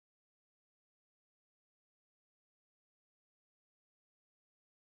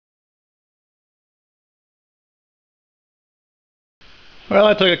Well,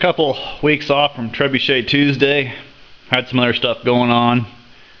 I took a couple weeks off from Trebuchet Tuesday. Had some other stuff going on.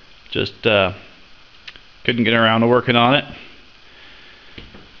 Just couldn't get around to working on it.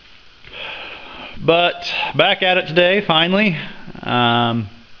 But back at it today, finally. I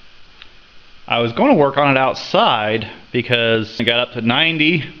was going to work on it outside because I got up to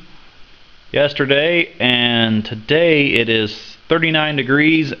 90 yesterday, and today it is 39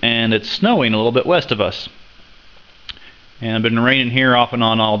 degrees and it's snowing a little bit west of us. And it's been raining here off and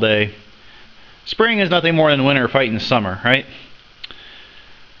on all day. Spring is nothing more than winter fighting summer, right?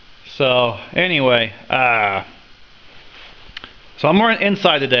 So anyway, so I'm more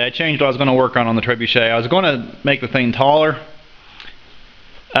inside today. I changed what I was going to work on the Trebuchet. I was going to make the thing taller,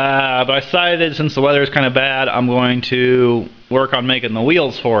 but I decided since the weather is kind of bad, I'm going to work on making the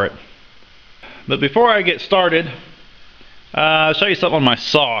wheels for it. But before I get started, I'll show you something on my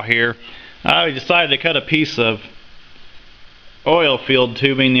saw here. I decided to cut a piece of oil field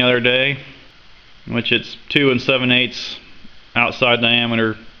tubing the other day, which it's 2 7/8 outside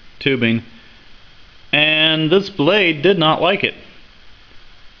diameter tubing, and this blade did not like it.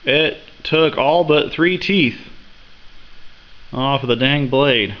 It took all but 3 teeth off of the dang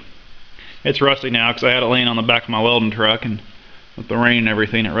blade. It's rusty now because I had it laying on the back of my welding truck, and with the rain and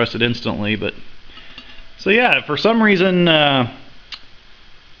everything it rusted instantly. But so yeah, for some reason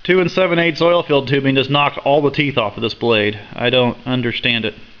 2 7/8 oil field tubing just knocked all the teeth off of this blade. I don't understand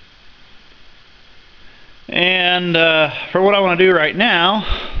it. And for what I want to do right now,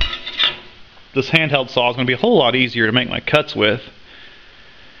 this handheld saw is going to be a whole lot easier to make my cuts with.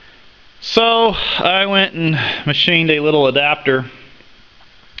 So I went and machined a little adapter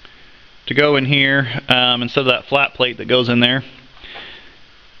to go in here instead of that flat plate that goes in there.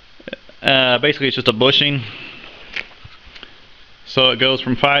 Basically it's just a bushing. So it goes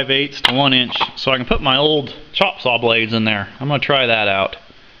from 5/8 to 1 inch, so I can put my old chop saw blades in there. I'm going to try that out.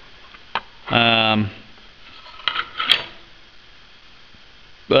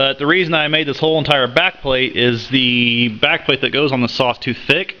 But the reason I made this whole entire back plate is the back plate that goes on the saw is too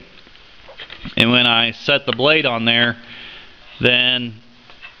thick, and when I set the blade on there, then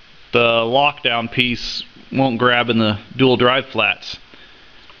the lockdown piece won't grab in the dual drive flats.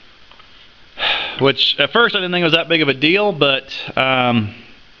 Which at first I didn't think it was that big of a deal, but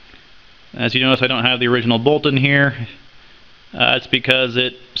as you notice I don't have the original bolt in here. It's because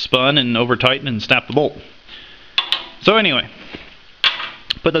it spun and over tightened and snapped the bolt. So anyway,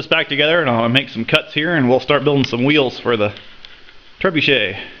 put this back together and I'll make some cuts here and we'll start building some wheels for the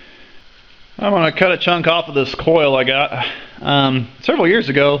Trebuchet. I'm going to cut a chunk off of this coil I got. Several years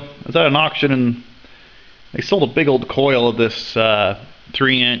ago I was at an auction and they sold a big old coil of this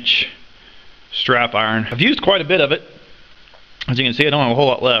 3-inch strap iron. I've used quite a bit of it. As you can see, I don't have a whole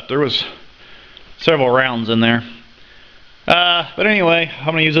lot left. There was several rounds in there. But anyway, I'm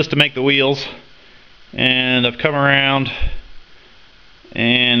going to use this to make the wheels. And I've come around,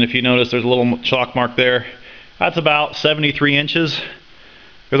 and if you notice there's a little chalk mark there. That's about 73 inches.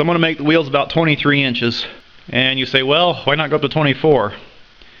 Because I'm going to make the wheels about 23 inches. And you say, well, why not go up to 24?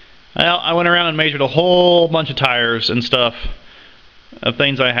 Well, I went around and measured a whole bunch of tires and stuff of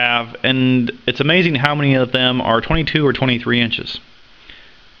things I have, and it's amazing how many of them are 22 or 23 inches.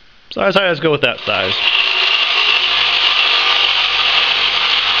 So I decided to go with that size.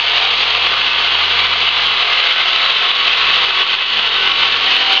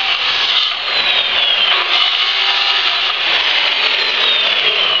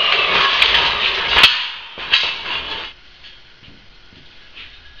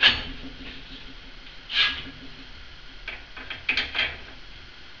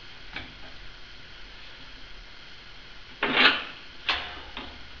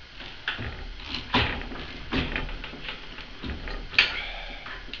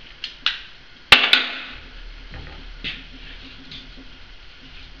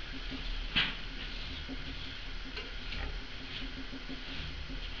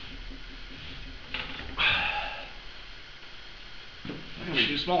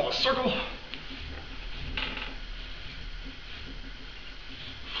 Too small a circle.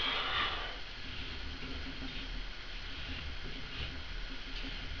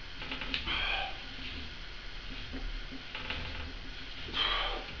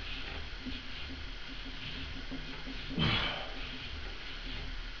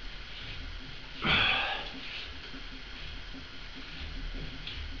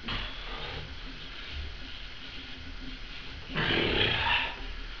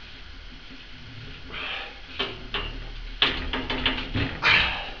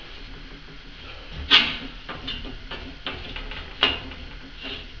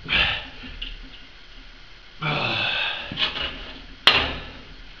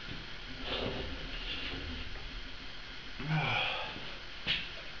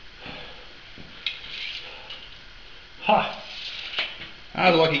 Ha! That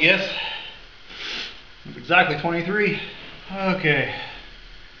was a lucky guess. It's exactly 23. Okay.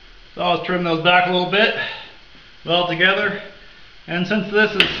 So I'll trim those back a little bit, weld together. And since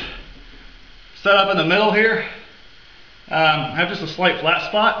this is set up in the middle here, I have just a slight flat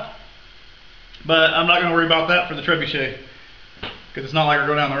spot. But I'm not going to worry about that for the trebuchet, because it's not like we're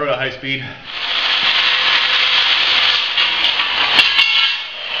going down the road at high speed.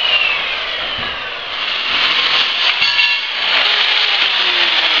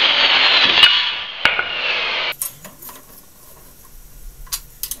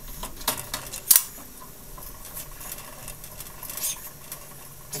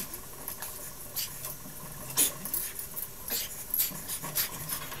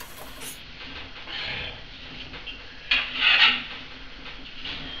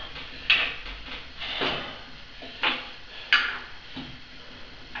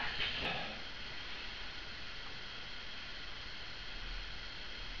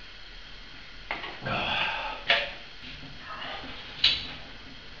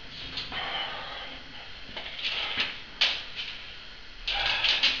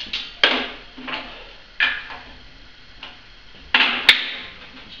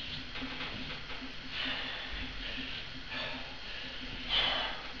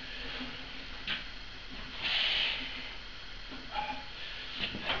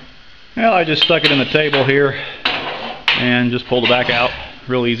 Well, I just stuck it in the table here and just pulled it back out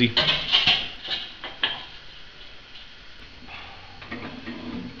real easy.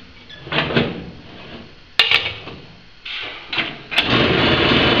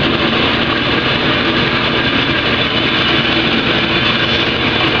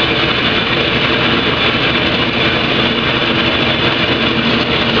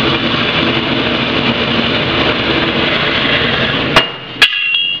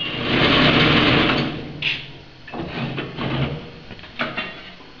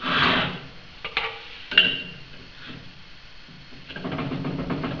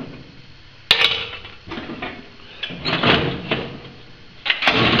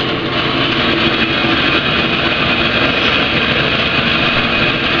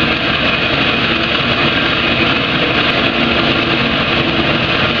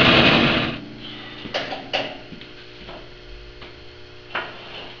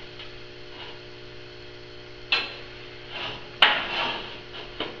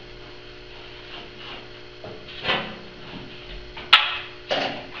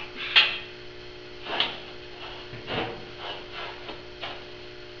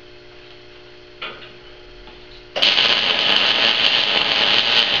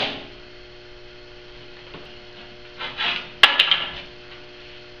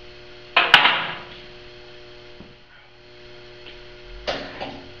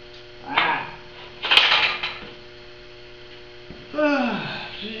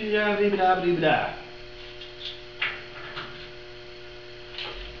 Da.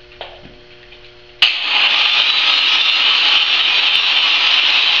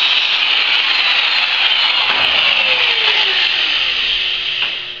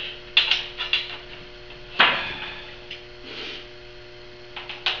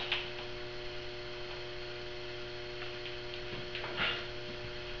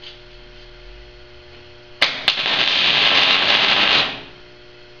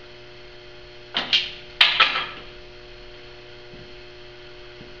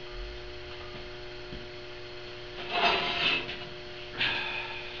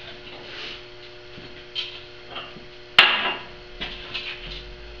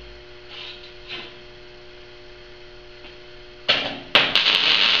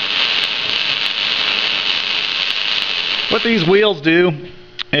 What these wheels do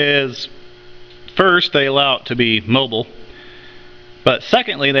is, first, they allow it to be mobile, but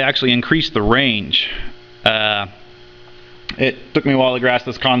secondly, they actually increase the range. It took me a while to grasp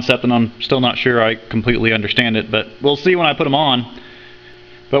this concept, and I'm still not sure I completely understand it, but we'll see when I put them on.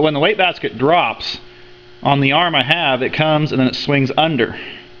 But when the weight basket drops, on the arm I have, it comes and then it swings under.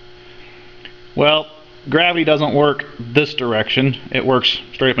 Well, gravity doesn't work this direction, it works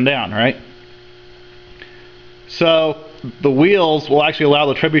straight up and down, right? So the wheels will actually allow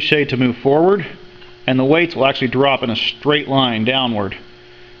the trebuchet to move forward, and the weights will actually drop in a straight line downward.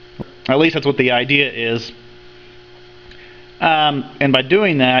 At least that's what the idea is. And by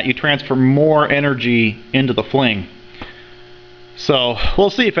doing that, you transfer more energy into the fling. So we'll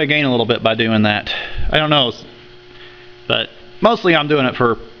see if I gain a little bit by doing that. I don't know, but mostly I'm doing it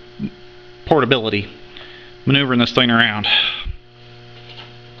for portability, maneuvering this thing around.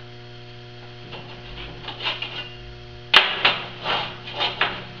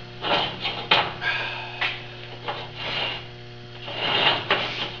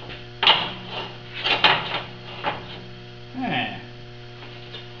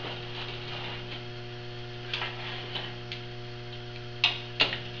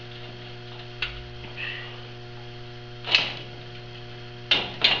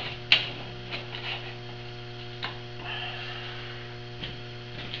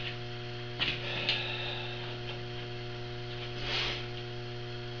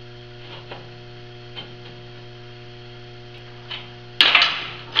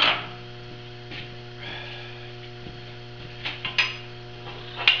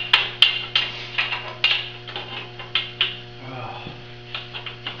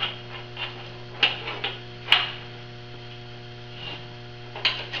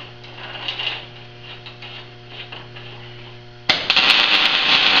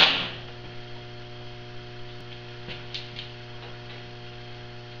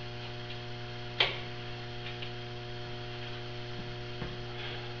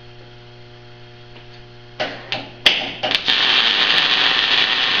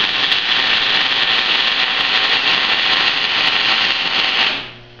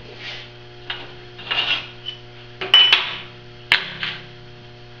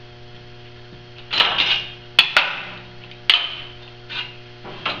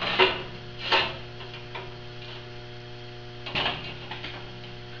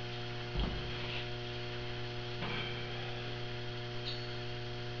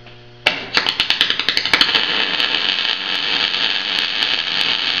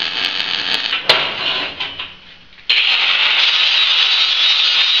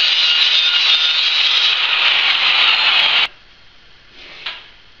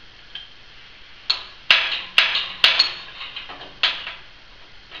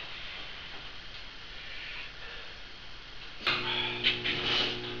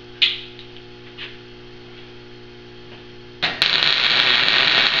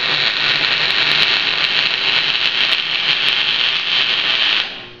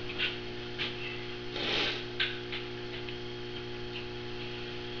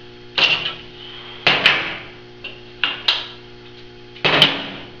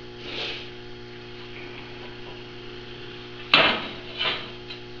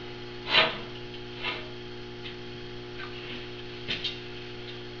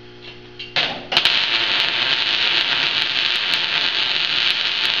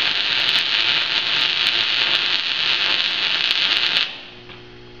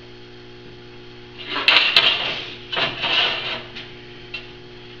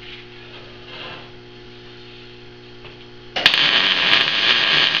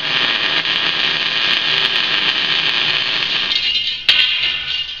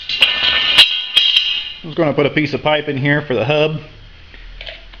 just going to put a piece of pipe in here for the hub,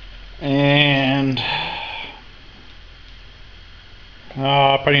 and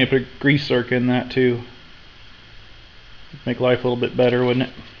I probably need to put a grease zerk in that too. Make life a little bit better, wouldn't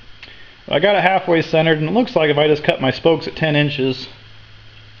it? I got it halfway centered, and it looks like if I just cut my spokes at 10 inches,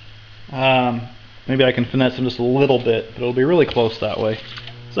 maybe I can finesse them just a little bit, but it'll be really close that way.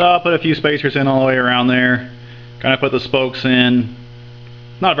 So I'll put a few spacers in all the way around there, kind of put the spokes in.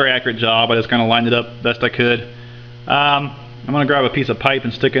 Not a very accurate job, I just kind of lined it up best I could. I'm going to grab a piece of pipe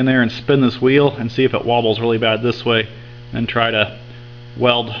and stick in there and spin this wheel and see if it wobbles really bad this way, and try to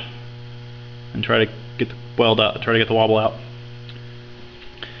weld and try to get the weld out, try to get the wobble out.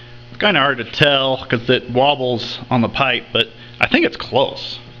 It's kind of hard to tell because it wobbles on the pipe, but I think it's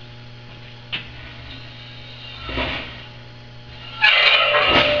close.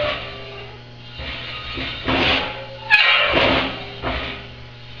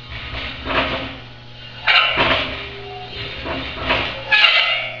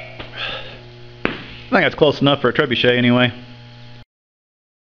 I think that's close enough for a trebuchet anyway.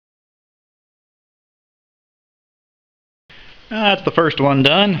 That's the first one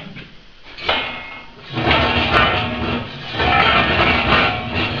done.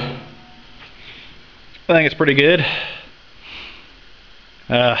 I think it's pretty good.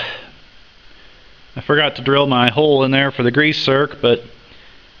 I forgot to drill my hole in there for the grease zerk, but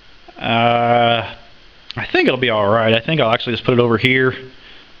I think it'll be alright. I think I'll actually just put it over here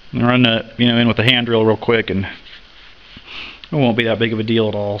and run it, in with the hand drill real quick, and it won't be that big of a deal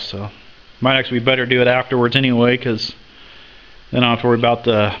at all. So might actually be better to do it afterwards anyway, because then I don't have to worry about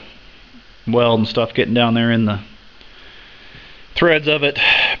the weld and stuff getting down there in the threads of it.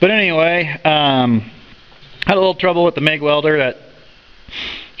 But anyway, had a little trouble with the MIG welder. That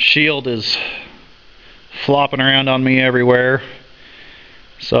shield is flopping around on me everywhere,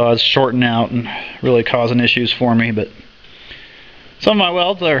 so I was shorting out and really causing issues for me. But some of my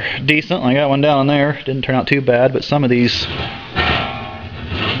welds are decent. I got one down there, didn't turn out too bad, but some of these,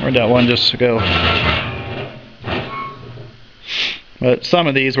 where'd that one just go? But some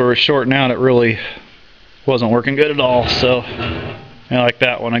of these were shorting out, it really wasn't working good at all. So like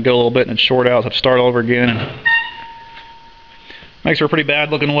that one, I go a little bit and it short out, so I have to start over again, and makes for a pretty bad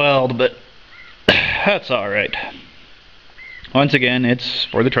looking weld, but that's alright. Once again, it's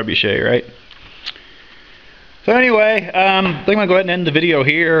for the trebuchet, right? So anyway, I think I'm going to go ahead and end the video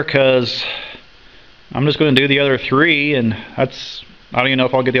here, because I'm just going to do the other three, and I don't even know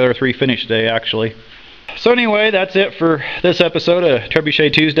if I'll get the other three finished today, actually. So anyway, that's it for this episode of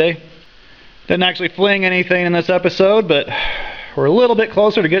Trebuchet Tuesday. Didn't actually fling anything in this episode, but we're a little bit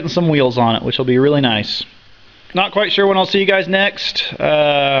closer to getting some wheels on it, which will be really nice. Not quite sure when I'll see you guys next.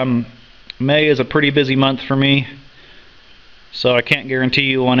 May is a pretty busy month for me, so I can't guarantee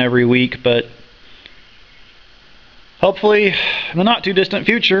you one every week, but hopefully in the not too distant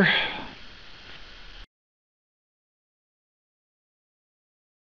future